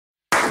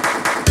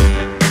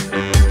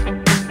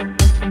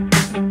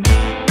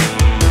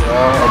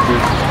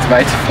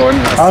weiter vorne,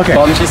 das Okay.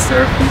 Bungee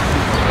Surfen.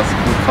 Also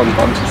man kann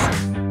Bungee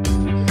Surfen.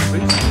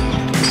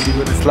 See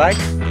what it's like.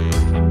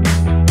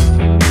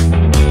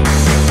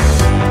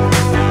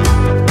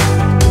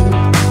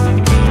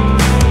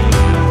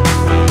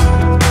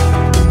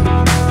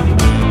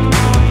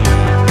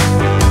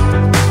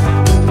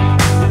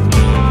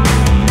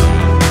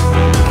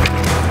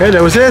 Okay,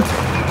 that was it.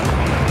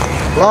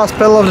 Last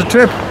pedal of the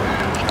trip.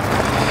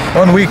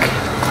 1 week.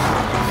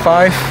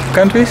 5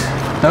 countries?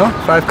 No?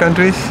 5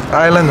 countries.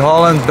 Ireland,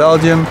 Holland,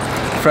 Belgium,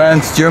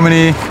 France,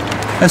 Germany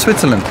and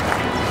Switzerland.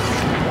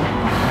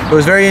 It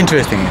was very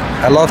interesting.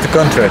 I love the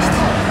contrast.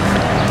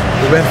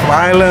 We went from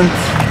Ireland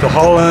to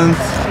Holland,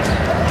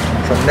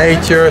 some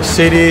nature,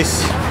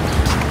 cities,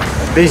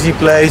 busy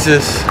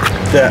places,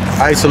 the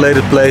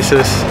isolated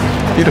places.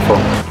 Beautiful.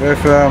 We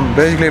have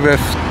basically we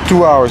have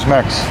 2 hours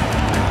max.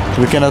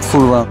 So we cannot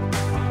fool around.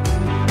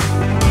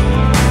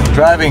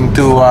 Driving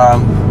to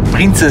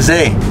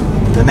Brienzer,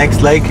 the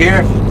next lake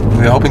here.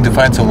 We're hoping to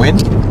find some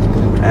wind,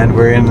 and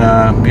we're in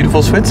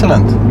beautiful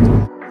Switzerland.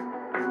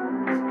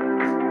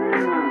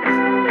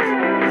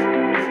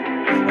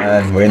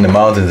 And we're in the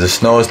mountains, the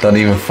snow is not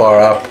even far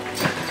up.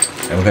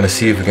 And we're gonna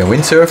see if we can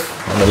windsurf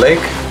on the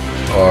lake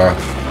or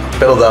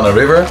pedal down a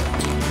river.